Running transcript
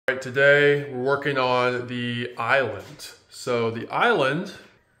right, today we're working on the island. So the island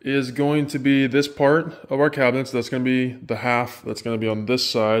is going to be this part of our cabinet. So that's going to be the half that's going to be on this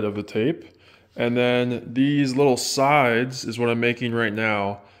side of the tape. And then these little sides is what I'm making right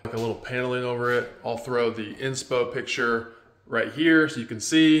now. Like a little paneling over it. I'll throw the inspo picture right here so you can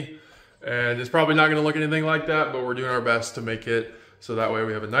see. And it's probably not going to look anything like that, but we're doing our best to make it so that way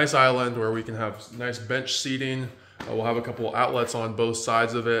we have a nice island where we can have nice bench seating. We'll have a couple outlets on both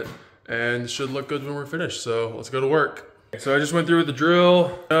sides of it and it should look good when we're finished. So let's go to work. So I just went through with the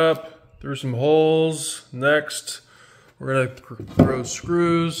drill, up through some holes. Next, we're gonna throw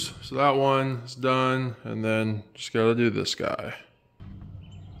screws. So that one is done, and then just gotta do this guy.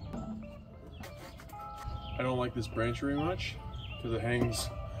 I don't like this branch very much because it hangs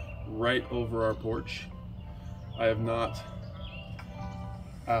right over our porch. I have not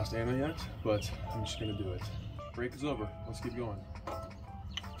asked Anna yet, but I'm just gonna do it. Break is over. Let's keep going.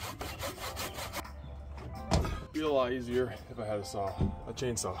 It'd be a lot easier if I had a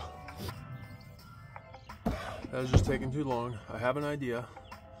chainsaw. That was just taking too long. I have an idea.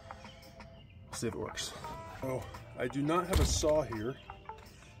 Let's see if it works. Oh, I do not have a saw here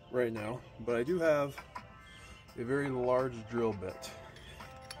right now, but I do have a very large drill bit.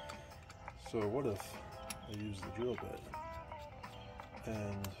 So what if I use the drill bit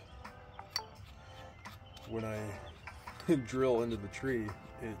and when I drill into the tree,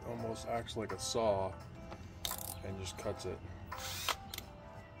 it almost acts like a saw and just cuts it.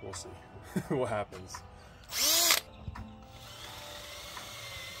 We'll see what happens.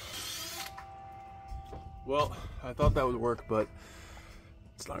 Well, I thought that would work, but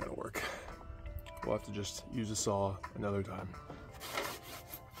it's not gonna work. We'll have to just use a saw another time.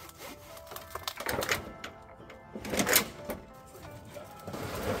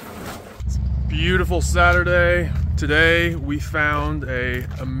 Beautiful Saturday. Today we found a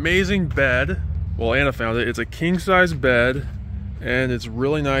amazing bed. Well, Anna found it. It's a king size bed and it's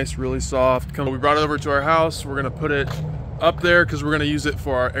really nice, really soft. We brought it over to our house. We're gonna put it up there because we're gonna use it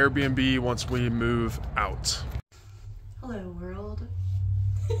for our Airbnb once we move out. Hello world.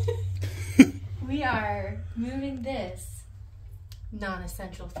 We are moving this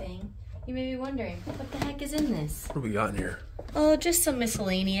non-essential thing. You may be wondering, what the heck is in this? What do we got in here? Oh, just some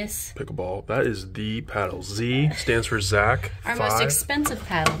miscellaneous. Pickleball. That is the paddle. Z stands for Zach. Our most expensive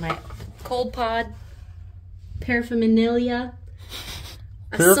paddle. My cold pod. Paraphernalia.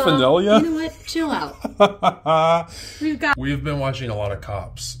 Paraphernalia? You know what? Chill out. We've been watching a lot of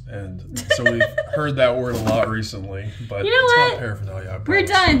Cops, and so we've heard that word a lot recently, but you know it's what? not paraphernalia. We're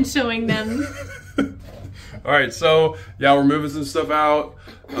done showing them. All right, so yeah, we're moving some stuff out.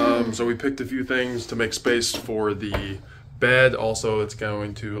 So we picked a few things to make space for the bed. Also, it's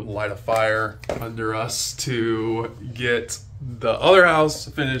going to light a fire under us to get the other house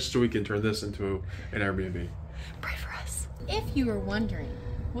finished so we can turn this into an Airbnb. Pray for us. If you were wondering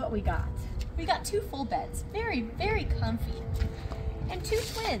what we got 2 full beds, very, very comfy, and 2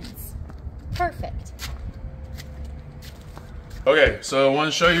 twins. Perfect. Okay, so I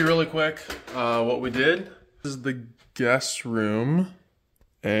want to show you really quick what we did. This is the guest room.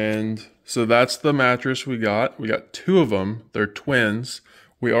 And so that's the mattress we got. We got 2 of them. They're twins.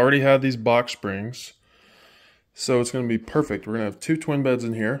 We already have these box springs. So it's going to be perfect. We're going to have 2 twin beds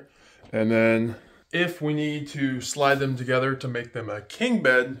in here. And then if we need to slide them together to make them a king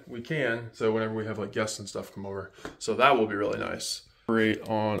bed, we can. So whenever we have like guests and stuff come over. So that will be really nice. Operate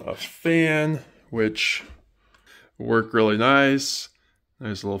on a fan, which work really nice.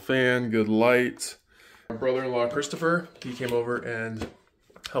 Nice little fan, good light. Our brother-in-law, Christopher, he came over and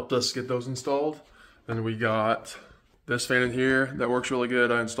helped us get those installed. Then we got this fan in here that works really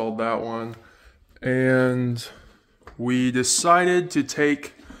good. I installed that one. And we decided to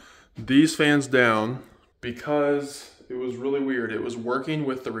take these fans down because it was really weird. It was working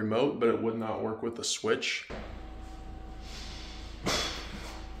with the remote, but it would not work with the switch.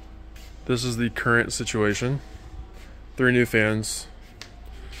 This is the current situation. 3 new fans,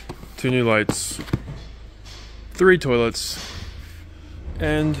 2 new lights, 3 toilets,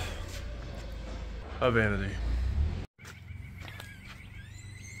 and a vanity.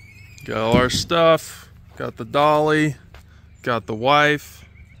 Got all our stuff, got the dolly, got the wife.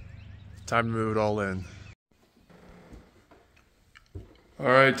 Time to move it all in. All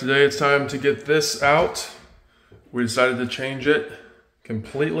right, today it's time to get this out. We decided to change it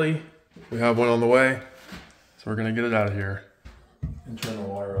completely. We have one on the way, so we're gonna get it out of here and turn the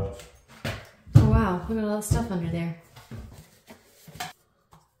water off. Oh wow, look at all that stuff under there.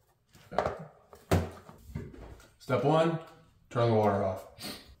 Step 1, turn the water off.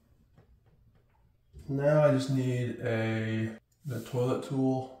 Now I just need the toilet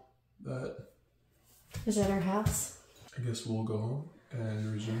tool that. Is that our house? I guess we'll go home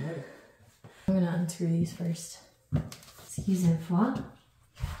and resume later. I'm gonna unscrew these first. Excusez-moi.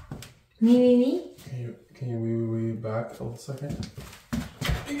 Me. Can you wee back a little second?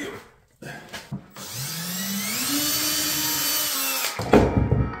 Thank you.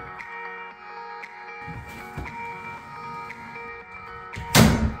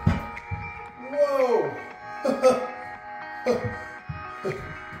 Whoa!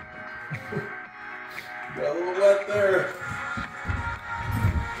 Got a little wet there.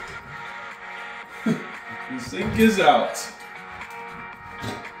 The sink is out.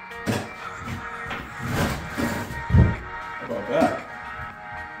 How about that?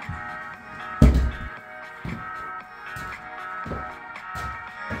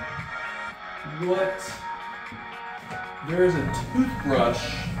 What? There's a toothbrush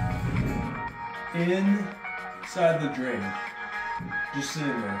inside the drain. Just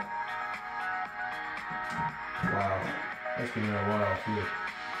sitting there. Wow. That's been there a while too.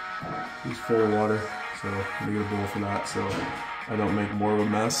 He's full of water, so I'm gonna get a bowl for that so I don't make more of a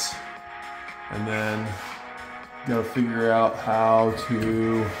mess. And then gotta figure out how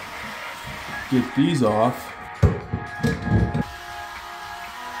to get these off.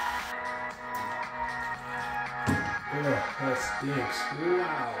 That stinks.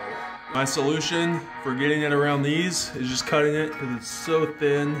 Wow. My solution for getting it around these is just cutting it because it's so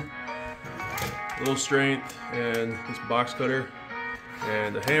thin. A little strength and this box cutter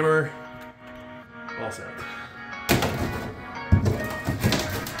and a hammer. All set.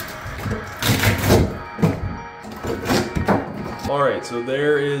 Alright, so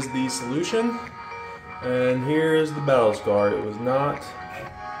there is the solution. And here is the battle scar. It was not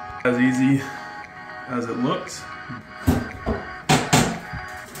as easy as it looked.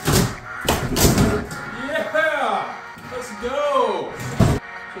 Yeah! Let's go!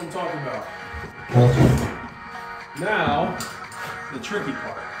 That's what I'm talking about. Now, the tricky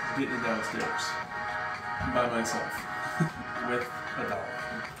part is getting it downstairs by myself with a dog.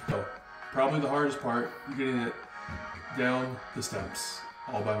 So, probably the hardest part, getting it down the steps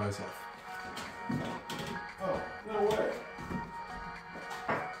all by myself. Oh, no way.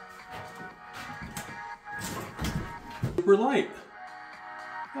 Super light.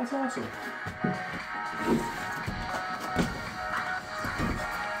 That's awesome.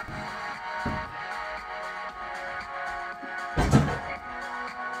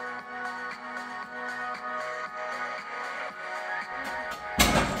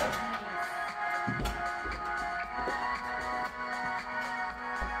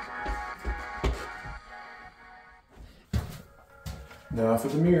 Now for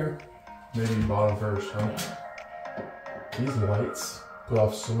the mirror. Maybe bottom first, huh? These lights put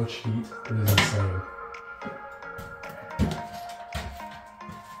off so much heat, it is insane.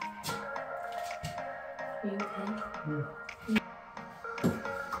 Are you okay? Yeah.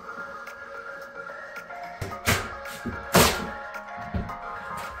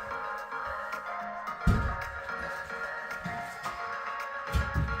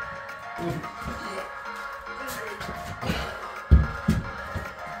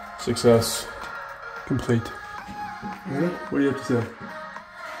 Success complete. What do you have to say?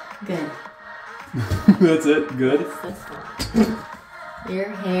 Good. That's it? Good? That's fine. Your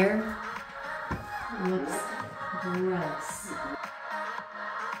hair looks gross.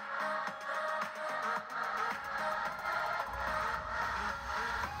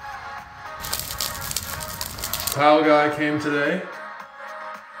 Tile guy came today.